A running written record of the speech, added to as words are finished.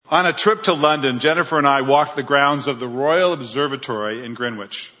On a trip to London, Jennifer and I walked the grounds of the Royal Observatory in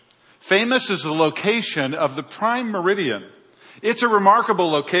Greenwich. Famous is the location of the Prime Meridian. It's a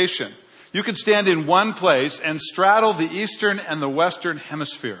remarkable location. You can stand in one place and straddle the eastern and the western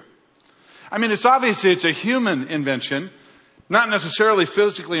hemisphere. I mean, it's a human invention, not necessarily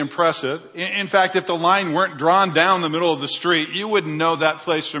physically impressive. In fact, if the line weren't drawn down the middle of the street, you wouldn't know that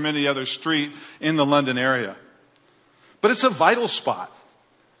place from any other street in the London area. But it's a vital spot.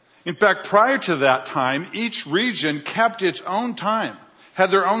 In fact, prior to that time, each region kept its own time, had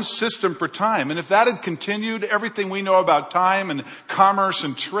their own system for time. And if that had continued, everything we know about time and commerce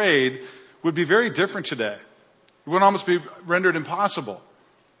and trade would be very different today. It would almost be rendered impossible.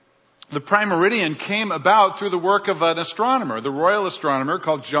 The Prime Meridian came about through the work of an astronomer, the royal astronomer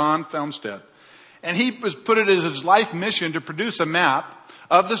called John Falmstead. And he put it as his life mission to produce a map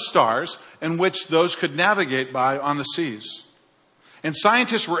of the stars in which those could navigate by on the seas. And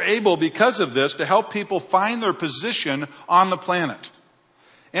scientists were able, because of this, to help people find their position on the planet.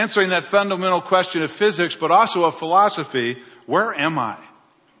 Answering that fundamental question of physics, but also of philosophy, where am I?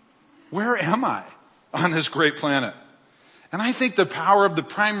 Where am I on this great planet? And I think the power of the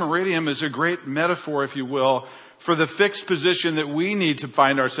Prime Meridian is a great metaphor, if you will, for the fixed position that we need to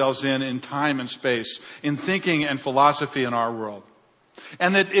find ourselves in time and space, in thinking and philosophy in our world.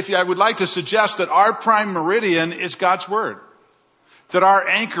 And that I would like to suggest that our Prime Meridian is God's Word. That our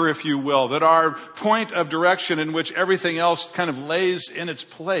anchor, if you will, that our point of direction in which everything else kind of lays in its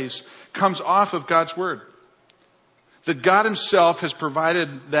place comes off of God's Word. That God Himself has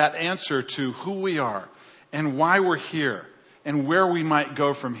provided that answer to who we are and why we're here and where we might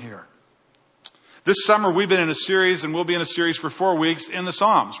go from here. This summer we've been in a series, and we'll be in a series for 4 weeks in the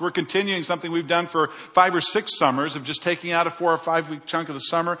Psalms. We're continuing something we've done for 5 or 6 summers of just taking out a 4 or 5 week chunk of the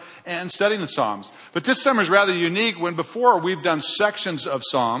summer and studying the Psalms. But this summer is rather unique. When before we've done sections of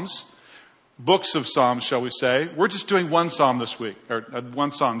Psalms, books of Psalms, shall we say. We're just doing one Psalm this week, or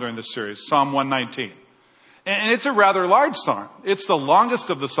one Psalm during this series, Psalm 119. And it's a rather large Psalm. It's the longest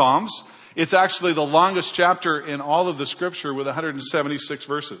of the Psalms. It's actually the longest chapter in all of the Scripture with 176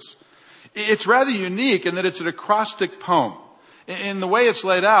 verses. It's rather unique in that it's an acrostic poem. In the way it's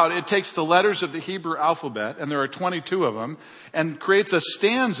laid out, it takes the letters of the Hebrew alphabet, and there are 22 of them, and creates a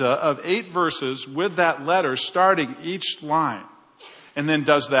stanza of 8 verses with that letter starting each line. And then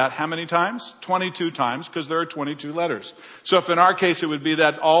does that how many times? 22 times, because there are 22 letters. So if in our case it would be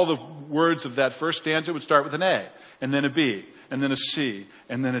that all the words of that first stanza would start with an A, and then a B, and then a C,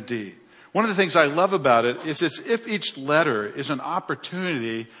 and then a D. One of the things I love about it is as if each letter is an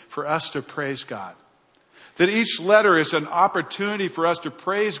opportunity for us to praise God. That each letter is an opportunity for us to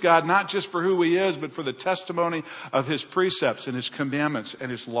praise God, not just for who He is, but for the testimony of His precepts and His commandments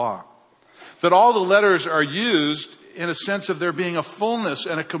and His law. That all the letters are used in a sense of there being a fullness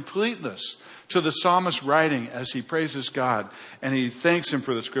and a completeness to the psalmist's writing as he praises God and he thanks Him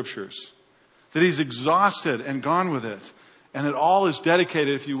for the Scriptures. That he's exhausted and gone with it. And it all is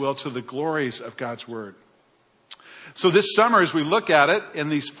dedicated, if you will, to the glories of God's Word. So this summer, as we look at it in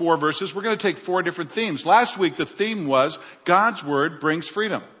these 4 verses, we're going to take 4 different themes. Last week, the theme was God's Word brings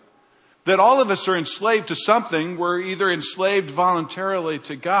freedom. That all of us are enslaved to something. We're either enslaved voluntarily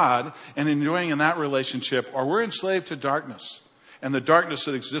to God and enjoying in that relationship, or we're enslaved to darkness and the darkness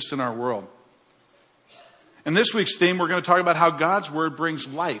that exists in our world. In this week's theme, we're going to talk about how God's Word brings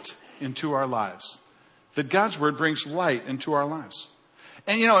light into our lives. That God's Word brings light into our lives.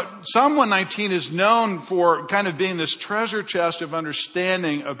 And Psalm 119 is known for kind of being this treasure chest of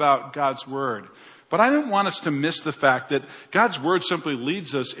understanding about God's Word. But I don't want us to miss the fact that God's Word simply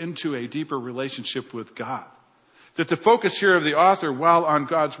leads us into a deeper relationship with God. That the focus here of the author, while on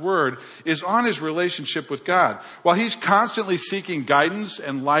God's Word, is on his relationship with God. While he's constantly seeking guidance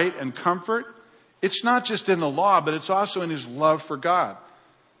and light and comfort, it's not just in the law, but it's also in his love for God.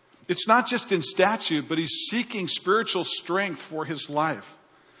 It's not just in statute, but he's seeking spiritual strength for his life.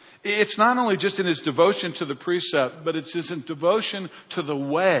 It's not only just in his devotion to the precept, but it's his devotion to the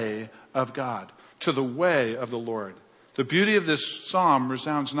way of God, to the way of the Lord. The beauty of this psalm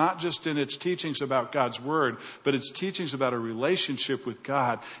resounds not just in its teachings about God's Word, but its teachings about a relationship with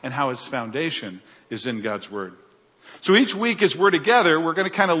God and how its foundation is in God's Word. So each week as we're together, we're going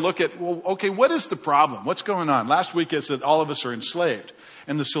to kind of look at, what is the problem? What's going on? Last week it's that all of us are enslaved.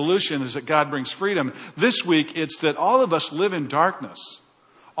 And the solution is that God brings freedom. This week it's that all of us live in darkness.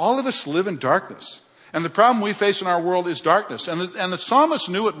 All of us live in darkness. And the problem we face in our world is darkness. And the psalmist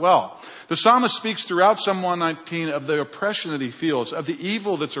knew it well. The psalmist speaks throughout Psalm 119 of the oppression that he feels, of the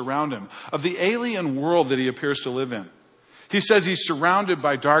evil that's around him, of the alien world that he appears to live in. He says he's surrounded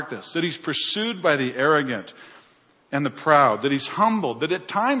by darkness, that he's pursued by the arrogant, and the proud, that he's humbled, that at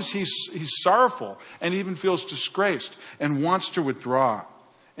times he's sorrowful and even feels disgraced and wants to withdraw.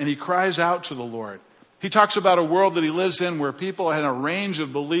 And he cries out to the Lord. He talks about a world that he lives in where people had a range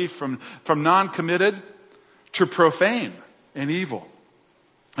of belief from non-committed to profane and evil.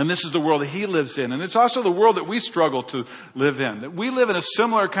 And this is the world that he lives in. And it's also the world that we struggle to live in. That we live in a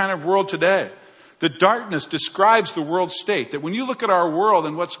similar kind of world today. The darkness describes the world state. That when you look at our world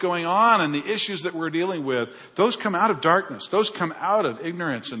and what's going on and the issues that we're dealing with, those come out of darkness. Those come out of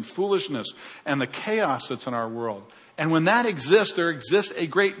ignorance and foolishness and the chaos that's in our world. And when that exists, there exists a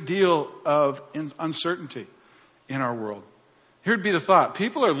great deal of uncertainty in our world. Here'd be the thought.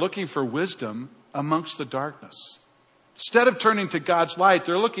 People are looking for wisdom amongst the darkness. Instead of turning to God's light,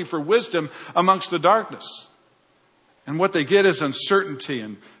 they're looking for wisdom amongst the darkness. And what they get is uncertainty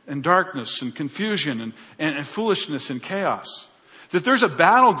and darkness and confusion and foolishness and chaos. That there's a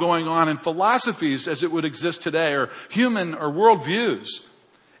battle going on in philosophies as it would exist today, or human or world views.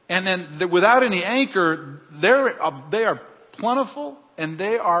 And then without any anchor, they are plentiful and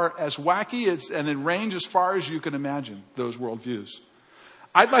they are as wacky and in range as far as you can imagine, those worldviews.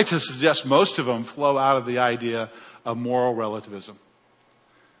 I'd like to suggest most of them flow out of the idea of moral relativism.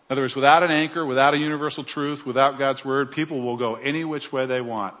 In other words, without an anchor, without a universal truth, without God's word, people will go any which way they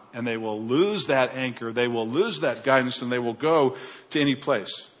want. And they will lose that anchor, they will lose that guidance, and they will go to any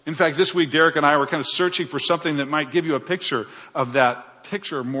place. In fact, this week, Derek and I were kind of searching for something that might give you a picture of that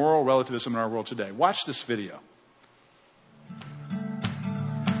picture of moral relativism in our world today. Watch this video.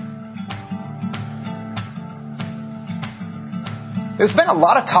 There's been a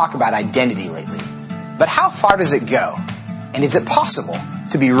lot of talk about identity lately. But how far does it go? And is it possible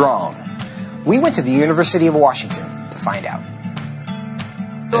to be wrong? We went to the University of Washington to find out.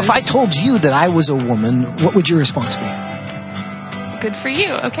 If I told you that I was a woman, what would your response be? Good for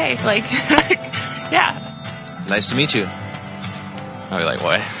you. Okay. Yeah. Nice to meet you. I'd be like,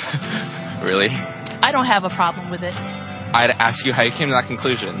 what? Really? I don't have a problem with it. I'd ask you how you came to that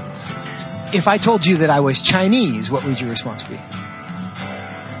conclusion. If I told you that I was Chinese, what would your response be?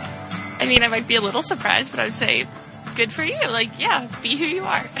 I mean, I might be a little surprised, but I would say, good for you. Yeah, be who you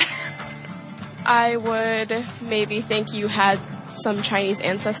are. I would maybe think you had some Chinese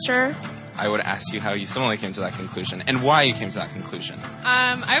ancestor. I would ask you how you similarly came to that conclusion and why you came to that conclusion.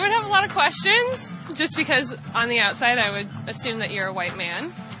 I would have a lot of questions, just because on the outside I would assume that you're a white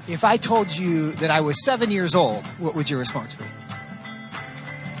man. If I told you that I was 7 years old, what would your response be?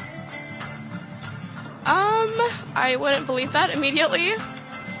 I wouldn't believe that immediately.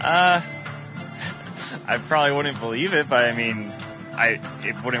 I probably wouldn't believe it, but I mean,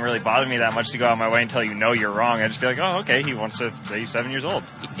 it wouldn't really bother me that much to go out of my way and tell you, no, you're wrong. I'd just be like, oh, okay, he wants to say he's 7 years old.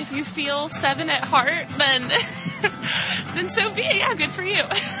 If you feel 7 at heart, then so be it. Yeah, good for you.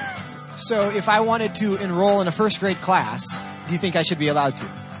 So if I wanted to enroll in a first grade class, do you think I should be allowed to?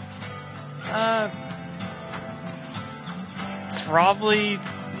 Probably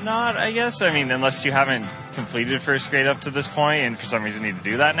not, I guess. I mean, unless you haven't completed first grade up to this point and for some reason need to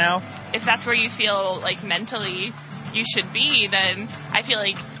do that now. If that's where you feel like mentally you should be, then I feel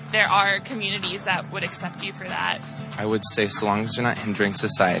like there are communities that would accept you for that. I would say so long as you're not hindering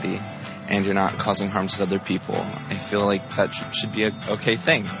society and you're not causing harm to other people, I feel like that should be an okay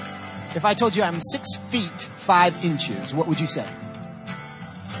thing. If I told you I'm 6 feet 5 inches, what would you say?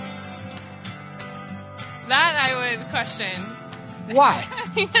 That I would question. Why?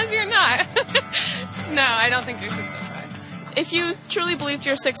 Because you're not. No, I don't think you're 6'5". If you truly believed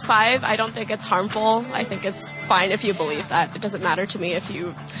you're 6'5", I don't think it's harmful. I think it's fine if you believe that. It doesn't matter to me if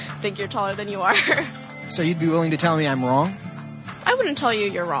you think you're taller than you are. So you'd be willing to tell me I'm wrong? I wouldn't tell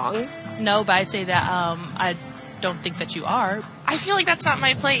you you're wrong. No, but I say that I don't think that you are. I feel like that's not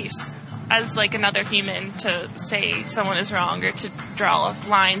my place as like another human to say someone is wrong or to draw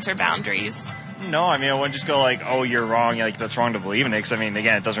lines or boundaries. No, I mean, I wouldn't just go like, oh, you're wrong, like that's wrong to believe in it. Because, I mean,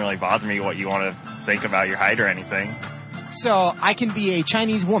 again, it doesn't really bother me what you want to think about your height or anything. So I can be a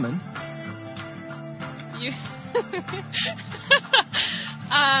Chinese woman. You...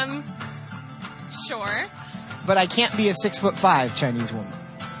 Sure. But I can't be a 6'5" Chinese woman.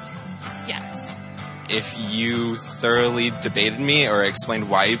 Yes. If you thoroughly debated me or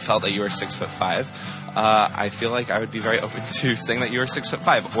explained why you felt that you were 6'5", I feel like I would be very open to saying that you were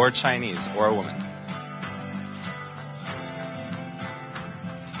 6'5", or Chinese, or a woman.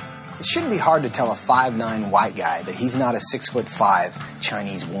 It shouldn't be hard to tell a 5'9" white guy that he's not a 6'5"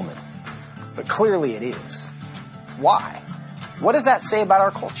 Chinese woman. But clearly it is. Why? What does that say about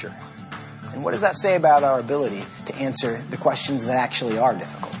our culture? And what does that say about our ability to answer the questions that actually are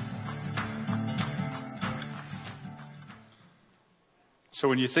difficult? So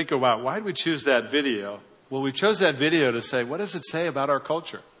when you think about why did we choose that video, Well, we chose that video to say, what does it say about our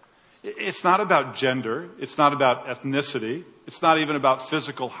culture? It's not about gender. It's not about ethnicity. It's not even about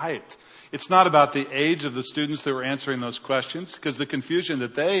physical height. It's not about the age of the students that were answering those questions, because the confusion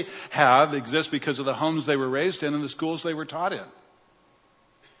that they have exists because of the homes they were raised in and the schools they were taught in.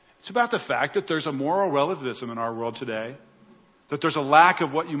 It's about the fact that there's a moral relativism in our world today, that there's a lack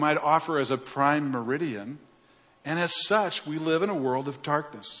of what you might offer as a prime meridian, and as such, we live in a world of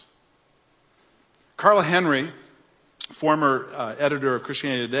darkness. Carl Henry, former editor of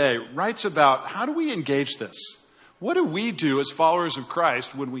Christianity Today, writes about how do we engage this? What do we do as followers of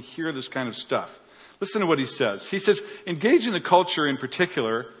Christ when we hear this kind of stuff? Listen to what he says. He says, engaging the culture in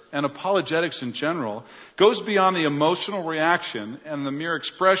particular and apologetics in general goes beyond the emotional reaction and the mere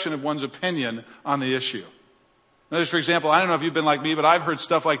expression of one's opinion on the issue. Notice, for example, I don't know if you've been like me, but I've heard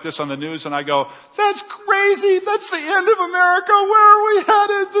stuff like this on the news and I go, that's crazy. That's the end of America. Where are we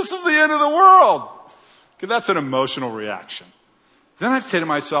headed? This is the end of the world. Okay, that's an emotional reaction. Then I say to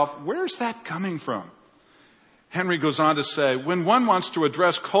myself, where's that coming from? Henry goes on to say, when one wants to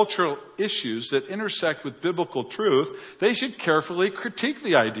address cultural issues that intersect with biblical truth, they should carefully critique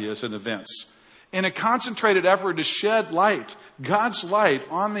the ideas and events in a concentrated effort to shed light, God's light,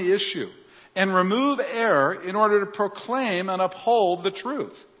 on the issue and remove error in order to proclaim and uphold the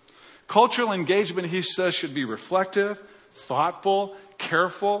truth. Cultural engagement, he says, should be reflective, thoughtful,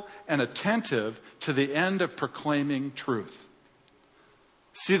 careful, and attentive to the end of proclaiming truth.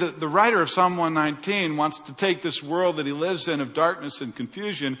 See, the writer of Psalm 119 wants to take this world that he lives in of darkness and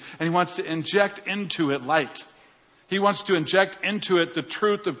confusion, and he wants to inject into it light. He wants to inject into it the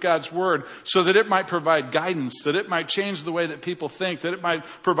truth of God's word so that it might provide guidance, that it might change the way that people think, that it might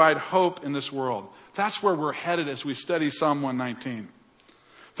provide hope in this world. That's where we're headed as we study Psalm 119.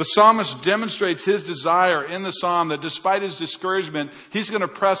 The psalmist demonstrates his desire in the psalm that despite his discouragement, he's going to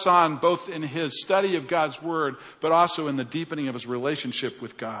press on both in his study of God's word, but also in the deepening of his relationship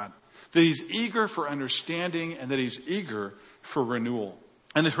with God. That he's eager for understanding and that he's eager for renewal.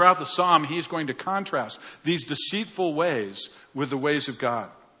 And throughout the psalm, he's going to contrast these deceitful ways with the ways of God.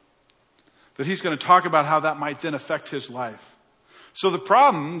 That he's going to talk about how that might then affect his life. So the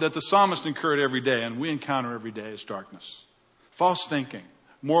problem that the psalmist incurred every day, and we encounter every day, is darkness. False thinking.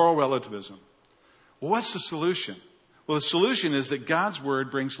 Moral relativism. Well, what's the solution? Well, the solution is that God's word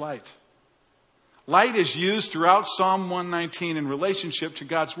brings light. Light is used throughout Psalm 119 in relationship to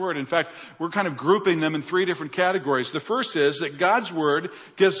God's word. In fact, we're kind of grouping them in three different categories. The first is that God's word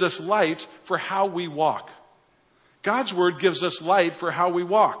gives us light for how we walk. God's word gives us light for how we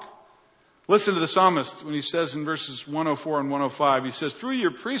walk. Listen to the psalmist when he says in verses 104 and 105, he says, through your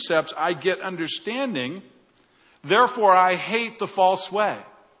precepts I get understanding, therefore I hate the false way.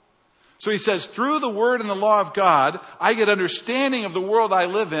 So he says, through the word and the law of God, I get understanding of the world I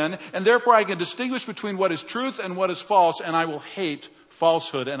live in, and therefore I can distinguish between what is truth and what is false, and I will hate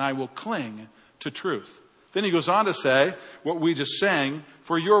falsehood, and I will cling to truth. Then he goes on to say, what we just sang,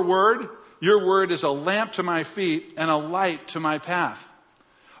 for your word is a lamp to my feet and a light to my path.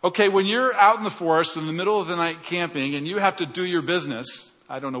 Okay, when you're out in the forest in the middle of the night camping, and you have to do your business,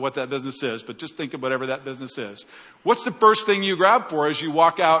 I don't know what that business is, but just think of whatever that business is. What's the first thing you grab for as you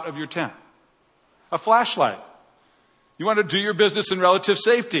walk out of your tent? A flashlight. You want to do your business in relative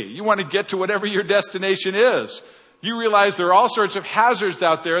safety. You want to get to whatever your destination is. You realize there are all sorts of hazards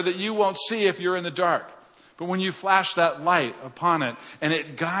out there that you won't see if you're in the dark. But when you flash that light upon it, and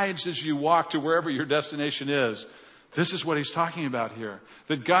it guides as you walk to wherever your destination is, this is what he's talking about here.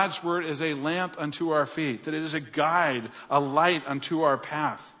 That God's word is a lamp unto our feet. That it is a guide, a light unto our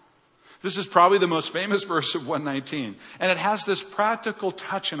path. This is probably the most famous verse of 119. And it has this practical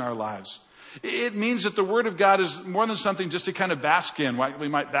touch in our lives. It means that the word of God is more than something just to kind of bask in. We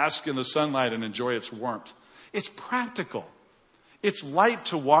might bask in the sunlight and enjoy its warmth. It's practical. It's light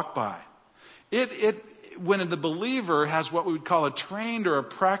to walk by. When the believer has what we would call a trained or a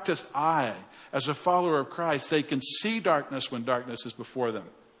practiced eye, as a follower of Christ, they can see darkness when darkness is before them.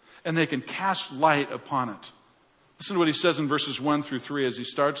 And they can cast light upon it. Listen to what he says in verses 1 through 3 as he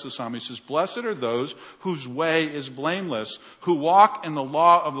starts the psalm. He says, blessed are those whose way is blameless, who walk in the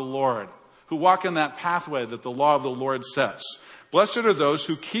law of the Lord, who walk in that pathway that the law of the Lord sets. Blessed are those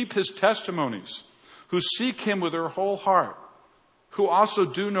who keep his testimonies, who seek him with their whole heart, who also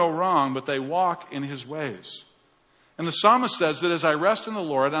do no wrong, but they walk in his ways. And the psalmist says that as I rest in the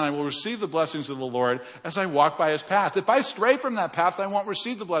Lord, and I will receive the blessings of the Lord as I walk by his path. If I stray from that path, I won't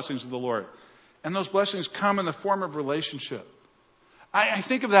receive the blessings of the Lord. And those blessings come in the form of relationship. I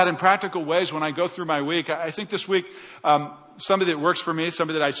think of that in practical ways when I go through my week. I think this week, somebody that works for me,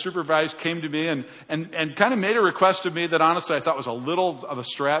 somebody that I supervise came to me and kind of made a request of me that honestly I thought was a little of a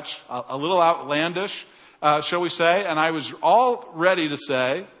stretch, a little outlandish. shall we say? And I was all ready to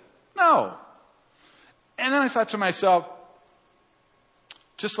say, no. And then I thought to myself,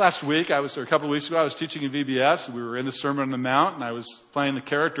 just last week, or a couple of weeks ago, I was teaching in VBS. We were in the Sermon on the Mount, and I was playing the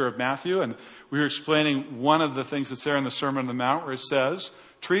character of Matthew, and we were explaining one of the things that's there in the Sermon on the Mount, where it says,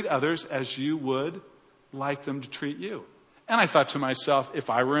 treat others as you would like them to treat you. And I thought to myself, if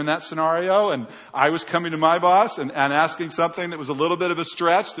I were in that scenario and I was coming to my boss and asking something that was a little bit of a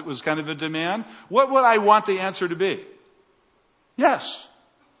stretch, that was kind of a demand, what would I want the answer to be? Yes.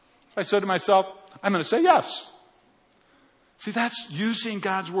 I said to myself, I'm going to say yes. See, that's using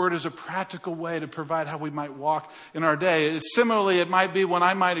God's word as a practical way to provide how we might walk in our day. Similarly, it might be when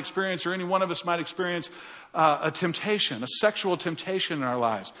I might experience, or any one of us might experience, a temptation, a sexual temptation in our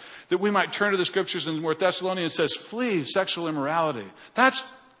lives, that we might turn to the scriptures, and where Thessalonians says, flee sexual immorality. That's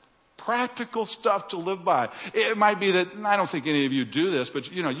practical stuff to live by. It might be that, and I don't think any of you do this,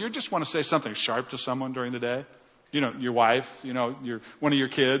 but you just want to say something sharp to someone during the day. Your wife, one of your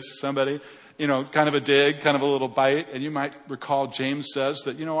kids, somebody. Kind of a dig, kind of a little bite. And you might recall James says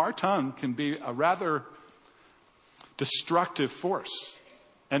that, our tongue can be a rather destructive force.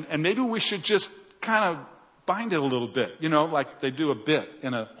 And maybe we should just kind of bind it a little bit, like they do a bit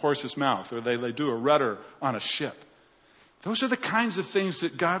in a horse's mouth, or they do a rudder on a ship. Those are the kinds of things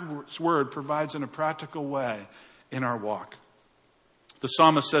that God's word provides in a practical way in our walk. The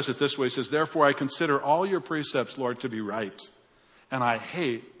psalmist says it this way. He says, therefore I consider all your precepts, Lord, to be right, and I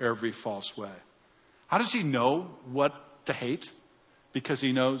hate every false way. How does he know what to hate? Because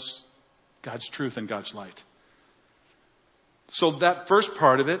he knows God's truth and God's light. So that first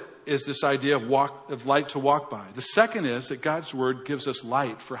part of it is this idea of light to walk by. The second is that God's word gives us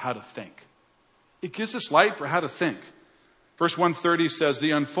light for how to think. It gives us light for how to think. Verse 130 says,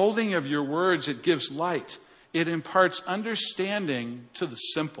 the unfolding of your words, it gives light. It imparts understanding to the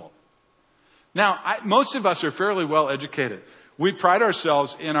simple. Now, most of us are fairly well educated. We pride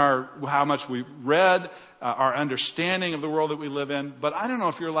ourselves in how much we've read, our understanding of the world that we live in. But I don't know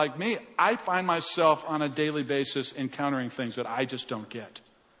if you're like me. I find myself on a daily basis encountering things that I just don't get.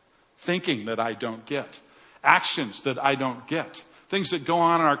 Thinking that I don't get. Actions that I don't get. Things that go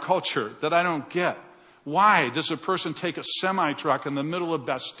on in our culture that I don't get. Why does a person take a semi-truck in the middle of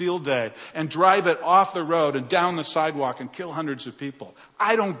Bastille Day and drive it off the road and down the sidewalk and kill hundreds of people?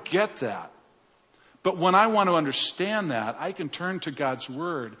 I don't get that. But when I want to understand that, I can turn to God's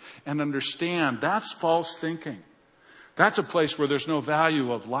word and understand that's false thinking. That's a place where there's no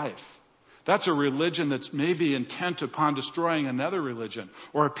value of life. That's a religion that's maybe intent upon destroying another religion,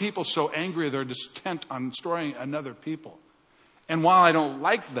 or a people so angry they're intent on destroying another people. And while I don't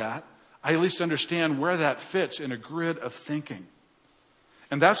like that, I at least understand where that fits in a grid of thinking.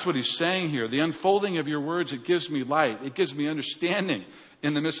 And that's what he's saying here. The unfolding of your words, it gives me light. It gives me understanding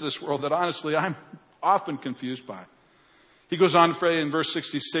in the midst of this world that honestly I'm often confused by. He goes on to say in verse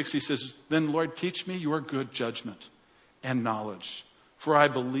 66, he says, then Lord, teach me your good judgment and knowledge, for I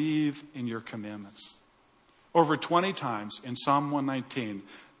believe in your commandments. Over 20 times in Psalm 119,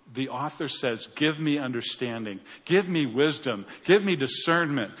 the author says, give me understanding, give me wisdom, give me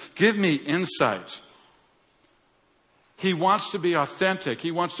discernment, give me insight. He wants to be authentic.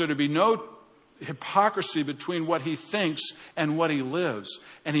 He wants there to be no hypocrisy between what he thinks and what he lives.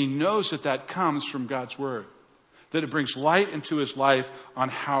 And he knows that comes from God's word, that it brings light into his life on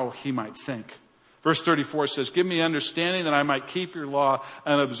how he might think. Verse 34 says, give me understanding that I might keep your law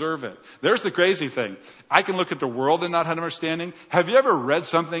and observe it. There's the crazy thing. I can look at the world and not have understanding. Have you ever read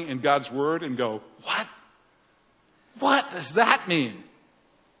something in God's word and go, what? What does that mean?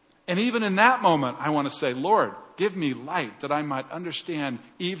 And even in that moment, I want to say, Lord, give me light that I might understand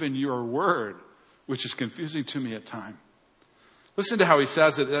even your word, which is confusing to me at times. Listen to how he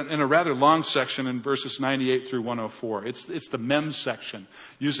says it in a rather long section in verses 98 through 104. It's the mem section,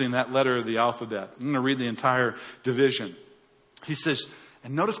 using that letter of the alphabet. I'm going to read the entire division. He says,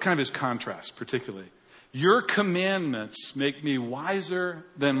 and notice kind of his contrast particularly. Your commandments make me wiser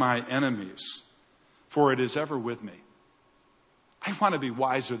than my enemies, for it is ever with me. I want to be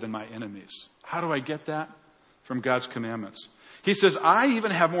wiser than my enemies. How do I get that? From God's commandments. He says, I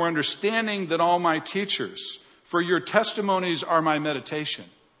even have more understanding than all my teachers, for your testimonies are my meditation.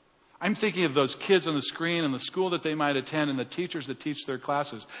 I'm thinking of those kids on the screen and the school that they might attend and the teachers that teach their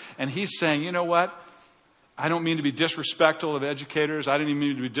classes. And he's saying, you know what? I don't mean to be disrespectful of educators. I don't even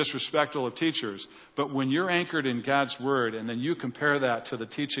mean to be disrespectful of teachers. But when you're anchored in God's word and then you compare that to the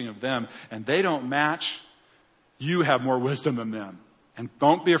teaching of them and they don't match, you have more wisdom than them. And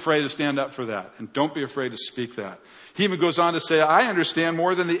don't be afraid to stand up for that. And don't be afraid to speak that. He even goes on to say, I understand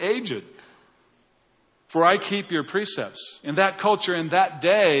more than the aged. For I keep your precepts. In that culture, in that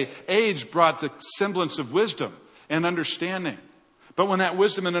day, age brought the semblance of wisdom and understanding. But when that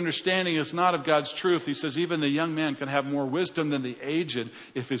wisdom and understanding is not of God's truth, he says even the young man can have more wisdom than the aged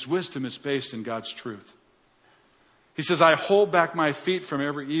if his wisdom is based in God's truth. He says, I hold back my feet from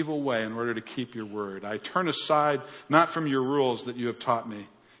every evil way in order to keep your word. I turn aside not from your rules that you have taught me.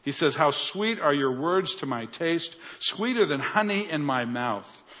 He says, how sweet are your words to my taste, sweeter than honey in my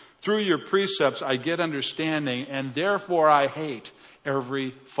mouth. Through your precepts I get understanding, and therefore I hate every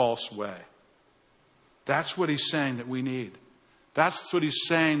false way. That's what he's saying that we need. That's what he's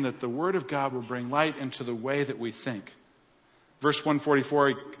saying, that the Word of God will bring light into the way that we think. Verse 144,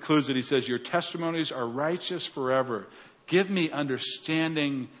 he concludes it. He says, your testimonies are righteous forever. Give me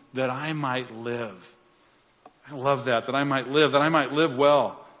understanding that I might live. I love that I might live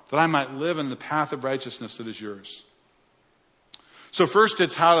well, that I might live in the path of righteousness that is yours. So first,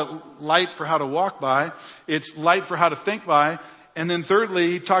 it's light for how to walk by. It's light for how to think by. And then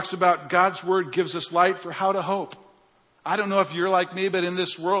thirdly, he talks about God's Word gives us light for how to hope. I don't know if you're like me, but in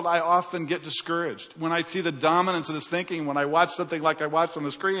this world, I often get discouraged when I see the dominance of this thinking, when I watch something like I watched on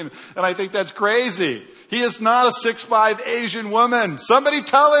the screen, and I think that's crazy. He is not a 6'5" Asian woman. Somebody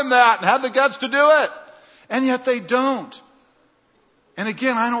tell him that and have the guts to do it. And yet they don't. And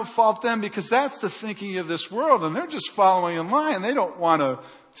again, I don't fault them because that's the thinking of this world, and they're just following in line. They don't want to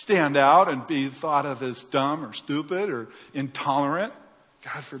stand out and be thought of as dumb or stupid or intolerant.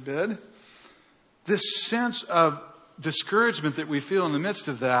 God forbid. This sense of discouragement that we feel in the midst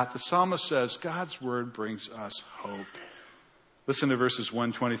of that, the psalmist says, God's word brings us hope. Listen to verses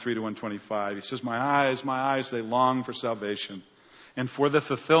 123 to 125. He says, my eyes, they long for salvation and for the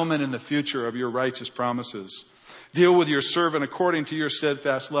fulfillment in the future of your righteous promises. Deal with your servant according to your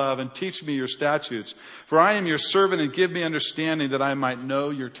steadfast love and teach me your statutes. For I am your servant and give me understanding that I might know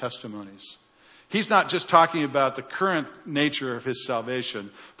your testimonies. He's not just talking about the current nature of his salvation,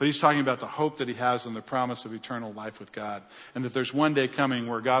 but he's talking about the hope that he has in the promise of eternal life with God. And that there's one day coming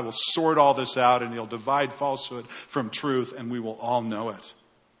where God will sort all this out and he'll divide falsehood from truth and we will all know it.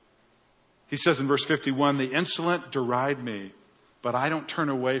 He says in verse 51, the insolent deride me, but I don't turn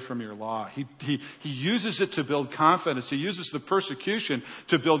away from your law. He uses it to build confidence. He uses the persecution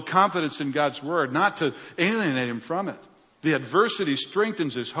to build confidence in God's word, not to alienate him from it. The adversity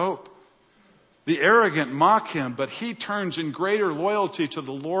strengthens his hope. The arrogant mock him, but he turns in greater loyalty to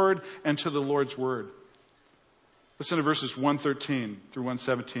the Lord and to the Lord's word. Listen to verses 113 through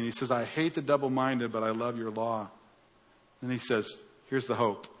 117. He says, I hate the double-minded, but I love your law. And he says, here's the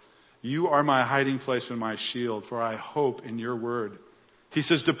hope. You are my hiding place and my shield, for I hope in your word. He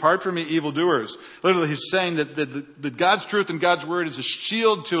says, depart from me, evildoers. Literally, he's saying that God's truth and God's word is a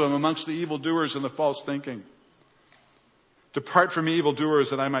shield to him amongst the evildoers and the false thinking. Depart from me, evildoers,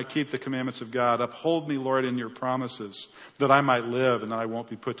 that I might keep the commandments of God. Uphold me, Lord, in your promises, that I might live and that I won't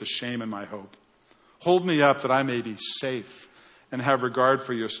be put to shame in my hope. Hold me up that I may be safe and have regard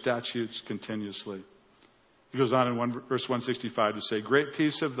for your statutes continuously. He goes on in verse 165 to say, great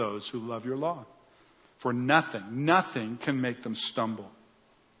peace of those who love your law, for nothing can make them stumble.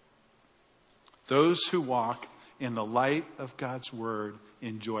 Those who walk in the light of God's word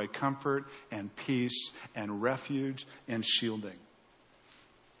enjoy comfort and peace and refuge and shielding.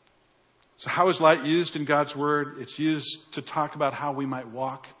 So how is light used in God's word? It's used to talk about how we might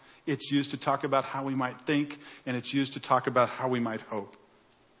walk. It's used to talk about how we might think. And it's used to talk about how we might hope.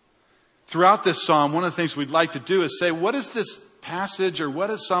 Throughout this psalm, one of the things we'd like to do is say, what is this passage or what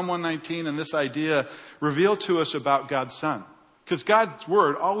does Psalm 119 and this idea reveal to us about God's Son? Because God's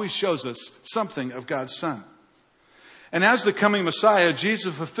word always shows us something of God's Son. And as the coming Messiah,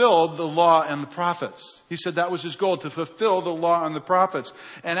 Jesus fulfilled the law and the prophets. He said that was his goal, to fulfill the law and the prophets.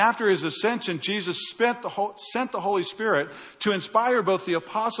 And after his ascension, Jesus sent the Holy Spirit to inspire both the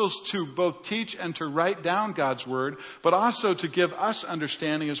apostles to both teach and to write down God's word, but also to give us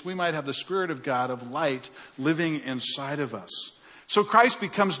understanding as we might have the Spirit of God of light living inside of us. So Christ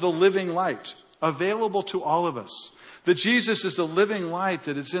becomes the living light, available to all of us. That Jesus is the living light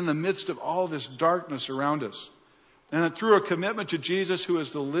that is in the midst of all this darkness around us. And that through a commitment to Jesus, who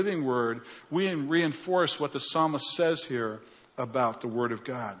is the living word, we reinforce what the psalmist says here about the word of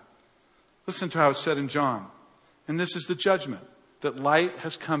God. Listen to how it's said in John. And this is the judgment, that light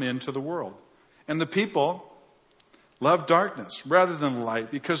has come into the world. And the people love darkness rather than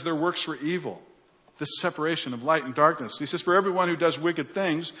light because their works were evil. This separation of light and darkness. He says, for everyone who does wicked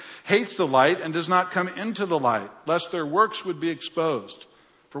things hates the light and does not come into the light, lest their works would be exposed.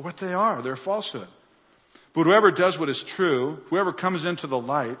 For what they are, their falsehood. But whoever does what is true, whoever comes into the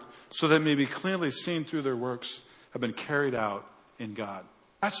light, so that it may be clearly seen through their works, have been carried out in God.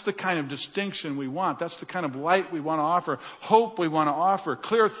 That's the kind of distinction we want. That's the kind of light we want to offer, hope we want to offer,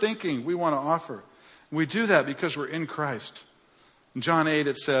 clear thinking we want to offer. We do that because we're in Christ. In John 8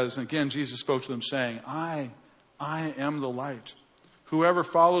 it says, and again Jesus spoke to them saying, I am the light. Whoever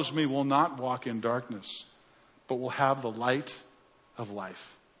follows me will not walk in darkness, but will have the light of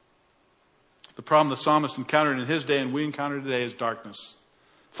life. The problem the psalmist encountered in his day and we encounter today is darkness,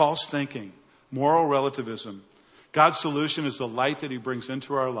 false thinking, moral relativism. God's solution is the light that he brings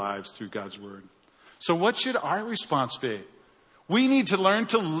into our lives through God's word. So what should our response be? We need to learn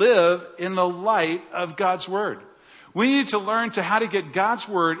to live in the light of God's word. We need to learn how to get God's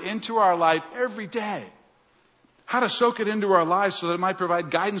word into our life every day. How to soak it into our lives so that it might provide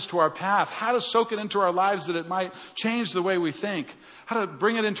guidance to our path. How to soak it into our lives that it might change the way we think. How to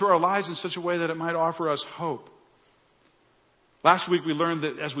bring it into our lives in such a way that it might offer us hope. Last week we learned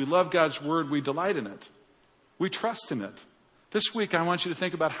that as we love God's word, we delight in it. We trust in it. This week I want you to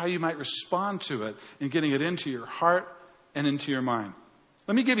think about how you might respond to it in getting it into your heart and into your mind.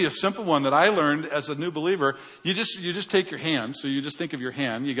 Let me give you a simple one that I learned as a new believer. You just take your hand. So you just think of your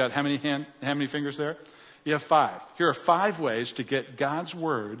hand. You got how many fingers there? You have 5. Here are 5 ways to get God's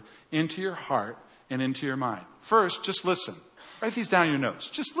word into your heart and into your mind. First, just listen. Write these down in your notes.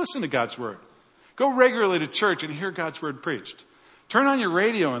 Just listen to God's word. Go regularly to church and hear God's word preached. Turn on your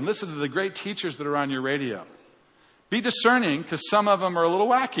radio and listen to the great teachers that are on your radio. Be discerning, because some of them are a little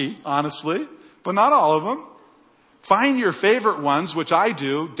wacky, honestly, but not all of them. Find your favorite ones, which I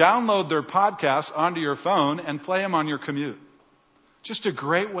do. Download their podcasts onto your phone and play them on your commute. Just a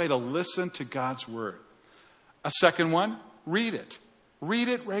great way to listen to God's word. A second one, read it. Read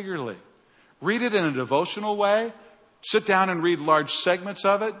it regularly. Read it in a devotional way. Sit down and read large segments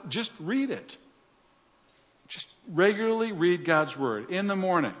of it. Just read it. Just regularly read God's word in the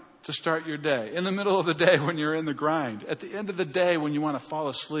morning to start your day, in the middle of the day when you're in the grind, at the end of the day when you want to fall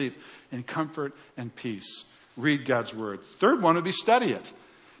asleep in comfort and peace. Read God's word. Third one would be study it.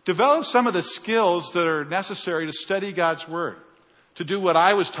 Develop some of the skills that are necessary to study God's word, to do what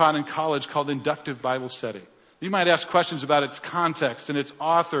I was taught in college called inductive Bible study. You might ask questions about its context and its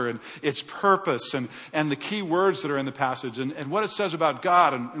author and its purpose and the key words that are in the passage and what it says about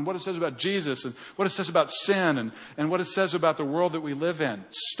God and what it says about Jesus and what it says about sin and what it says about the world that we live in.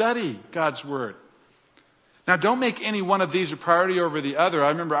 Study God's word. Now, don't make any one of these a priority over the other. I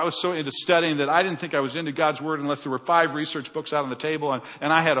remember I was so into studying that I didn't think I was into God's word unless there were 5 research books out on the table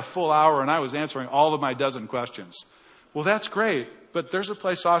and I had a full hour and I was answering all of my dozen questions. Well, that's great. But there's a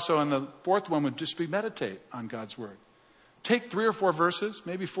place also, and the fourth one would just be meditate on God's word. Take 3 or 4 verses,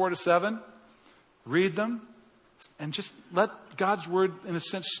 maybe 4 to 7, read them, and just let God's word, in a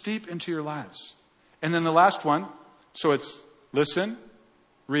sense, steep into your lives. And then the last one, so it's listen,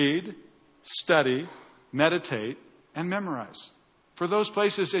 read, study, meditate, and memorize. For those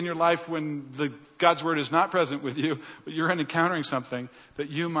places in your life when God's word is not present with you, but you're encountering something, that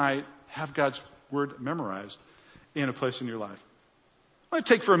you might have God's word memorized in a place in your life. I want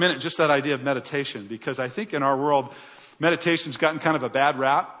to take for a minute just that idea of meditation, because I think in our world, meditation's gotten kind of a bad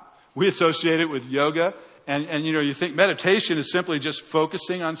rap. We associate it with yoga. And you think meditation is simply just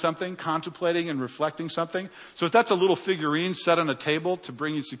focusing on something, contemplating and reflecting something. So if that's a little figurine set on a table to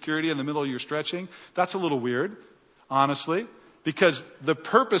bring you security in the middle of your stretching, that's a little weird, honestly, because the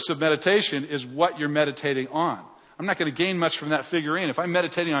purpose of meditation is what you're meditating on. I'm not going to gain much from that figurine. If I'm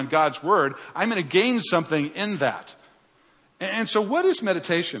meditating on God's word, I'm going to gain something in that. And so what is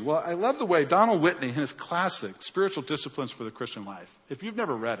meditation? Well, I love the way Donald Whitney, in his classic Spiritual Disciplines for the Christian Life, if you've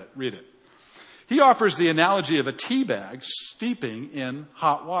never read it, read it. He offers the analogy of a tea bag steeping in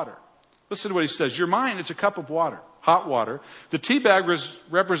hot water. Listen to what he says. Your mind is a cup of water, hot water. The tea bag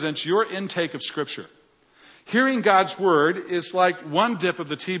represents your intake of Scripture. Hearing God's word is like one dip of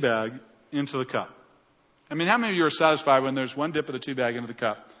the tea bag into the cup. I mean, how many of you are satisfied when there's one dip of the tea bag into the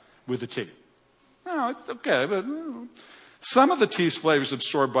cup with the tea? No, it's okay, but some of the tea's flavor is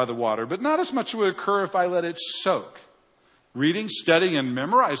absorbed by the water, but not as much would occur if I let it soak. Reading, studying, and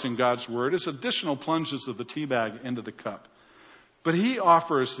memorizing God's word is additional plunges of the tea bag into the cup. But he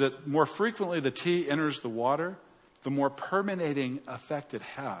offers that more frequently the tea enters the water, the more permeating effect it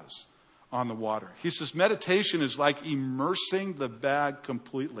has on the water. He says meditation is like immersing the bag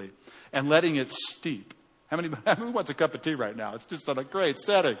completely and letting it steep. Who wants a cup of tea right now? It's just on a great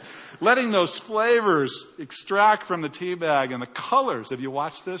setting. Letting those flavors extract from the tea bag and the colors, if you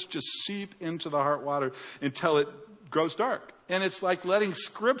watch this, just seep into the heart water until it grows dark. And it's like letting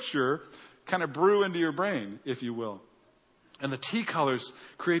Scripture kind of brew into your brain, if you will. And the tea colors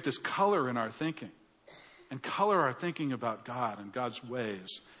create this color in our thinking and color our thinking about God and God's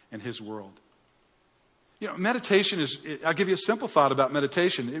ways and His world. Meditation I'll give you a simple thought about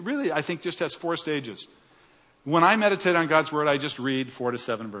meditation. It really, I think, just has 4 stages. When I meditate on God's Word, I just read 4 to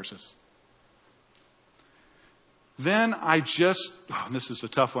 7 verses. Then and this is a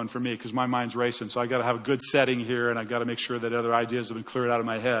tough one for me because my mind's racing, so I got to have a good setting here and I got to make sure that other ideas have been cleared out of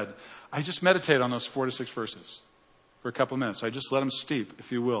my head. I just meditate on those 4 to 6 verses for a couple of minutes. I just let them steep,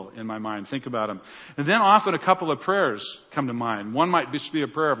 if you will, in my mind. Think about them. And then often a couple of prayers come to mind. One might just be a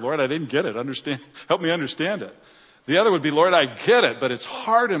prayer of, Lord, I didn't get it. Help me understand it. The other would be, Lord, I get it, but it's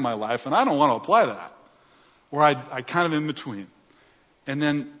hard in my life and I don't want to apply that. Or I kind of in between. And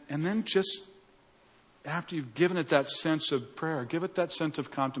then just after you've given it that sense of prayer, give it that sense of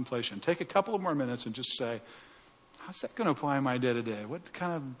contemplation. Take a couple of more minutes and just say, how's that going to apply in my day-to-day? What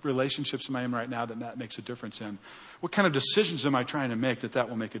kind of relationships am I in right now that makes a difference in? What kind of decisions am I trying to make that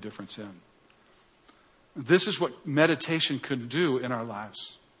will make a difference in? This is what meditation can do in our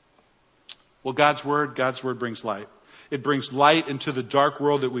lives. Well, God's Word brings light. It brings light into the dark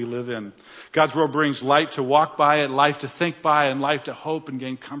world that we live in. God's Word brings light to walk by it, life to think by, and life to hope and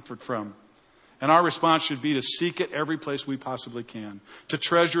gain comfort from. And our response should be to seek it every place we possibly can, to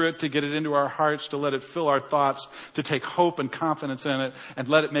treasure it, to get it into our hearts, to let it fill our thoughts, to take hope and confidence in it, and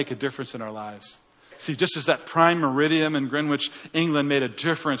let it make a difference in our lives. See, just as that prime meridian in Greenwich, England made a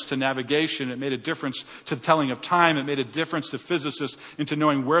difference to navigation, it made a difference to the telling of time, it made a difference to physicists into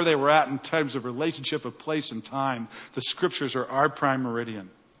knowing where they were at in terms of relationship of place and time. The Scriptures are our prime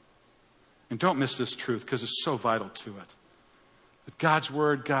meridian. And don't miss this truth because it's so vital to it. That God's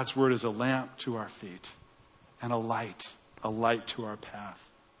Word is a lamp to our feet and a light to our path.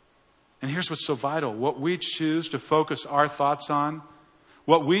 And here's what's so vital. What we choose to focus our thoughts on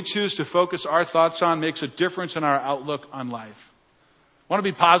makes a difference in our outlook on life. Want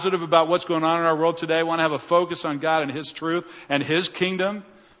to be positive about what's going on in our world today? Want to have a focus on God and His truth and His kingdom?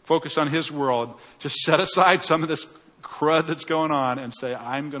 Focus on His world. Just set aside some of this crud that's going on and say,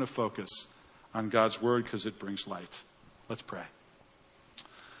 I'm going to focus on God's Word because it brings light. Let's pray.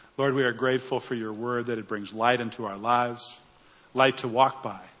 Lord, we are grateful for your Word, that it brings light into our lives, light to walk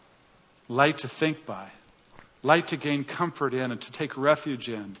by, light to think by, light to gain comfort in and to take refuge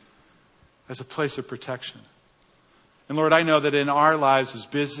in as a place of protection. And Lord, I know that in our lives, as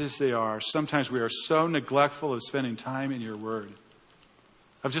busy as they are, sometimes we are so neglectful of spending time in your Word,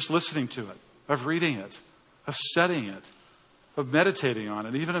 of just listening to it, of reading it, of studying it, of meditating on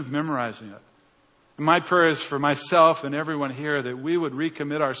it, even of memorizing it. My prayer is for myself and everyone here that we would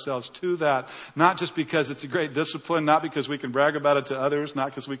recommit ourselves to that, not just because it's a great discipline, not because we can brag about it to others, not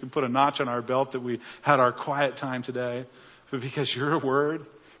because we can put a notch on our belt that we had our quiet time today, but because your Word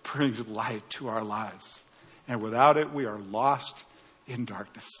brings light to our lives. And without it, we are lost in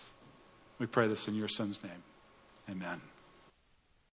darkness. We pray this in your Son's name. Amen.